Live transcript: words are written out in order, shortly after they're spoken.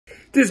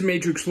This is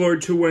Matrix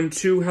Lord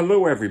 212.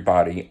 Hello,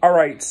 everybody. All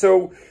right,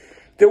 so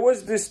there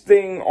was this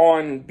thing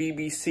on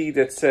BBC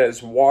that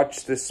says,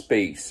 watch this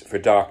space for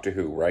Doctor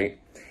Who, right?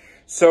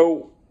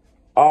 So,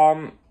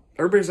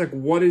 everybody's like,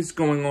 what is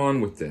going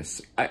on with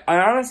this? I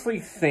honestly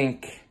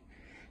think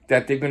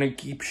that they're going to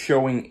keep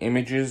showing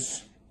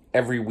images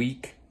every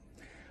week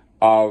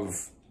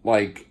of,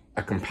 like,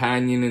 a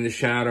companion in the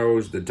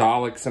shadows, the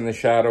Daleks in the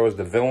shadows,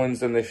 the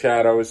villains in the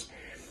shadows.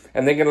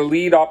 And they're going to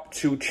lead up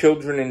to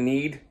Children in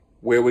Need,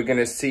 where we're going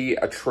to see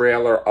a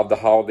trailer of the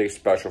holiday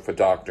special for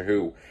Doctor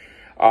Who.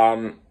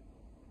 And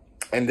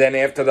then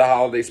after the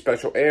holiday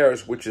special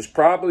airs, which is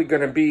probably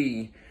going to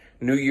be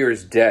New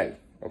Year's Day.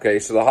 Okay,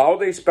 so the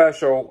holiday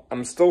special,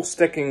 I'm still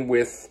sticking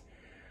with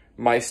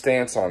my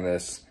stance on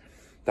this.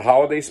 The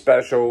holiday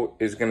special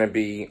is going to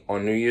be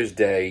on New Year's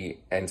Day,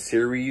 and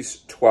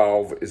Series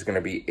 12 is going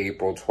to be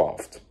April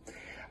 12th.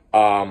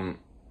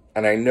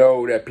 And I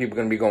know that people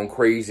are going to be going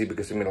crazy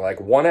because they're going to be like,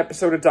 one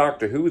episode of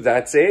Doctor Who,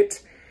 that's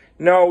it?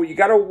 No, you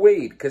got to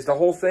wait, because the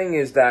whole thing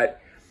is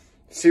that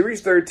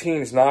Series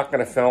 13 is not going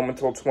to film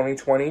until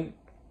 2020.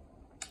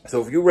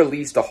 So if you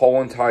release the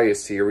whole entire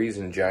series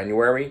in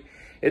January,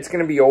 it's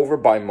going to be over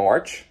by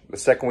March, the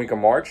second week of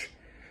March.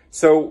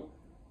 So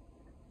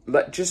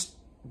they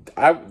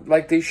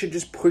should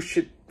just push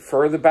it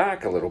further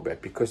back a little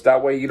bit, because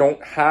that way you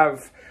don't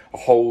have a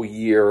whole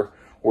year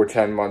or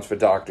 10 months for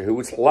Doctor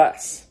Who. It's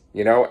less,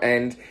 you know,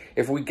 and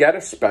if we get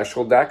a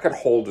special, that could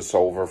hold us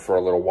over for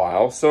a little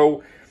while.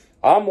 So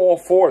I'm all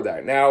for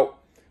that. Now,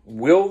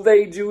 will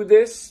they do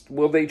this?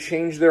 Will they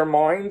change their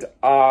mind?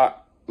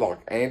 Look,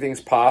 anything's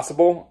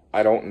possible.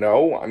 I don't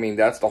know. I mean,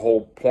 that's the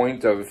whole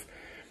point of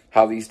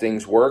how these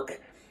things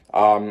work.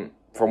 From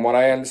what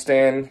I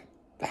understand,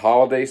 the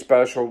holiday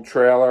special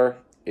trailer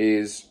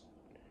is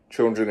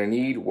Children in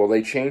Need. Will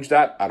they change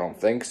that? I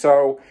don't think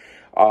so.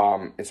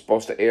 It's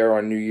supposed to air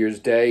on New Year's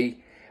Day,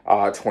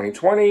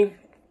 2020.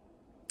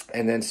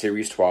 And then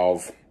Series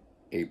 12,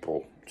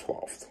 April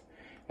 12th.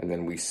 And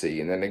then we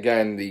see. And then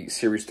again, the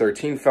Series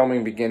 13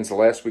 filming begins the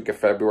last week of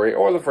February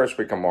or the first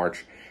week of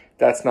March.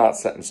 That's not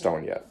set in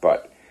stone yet.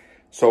 But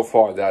so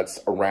far, that's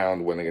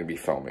around when they're going to be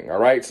filming. All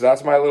right? So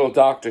that's my little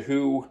Doctor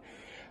Who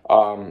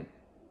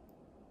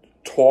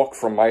talk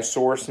from my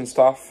source and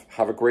stuff.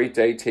 Have a great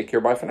day. Take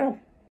care. Bye for now.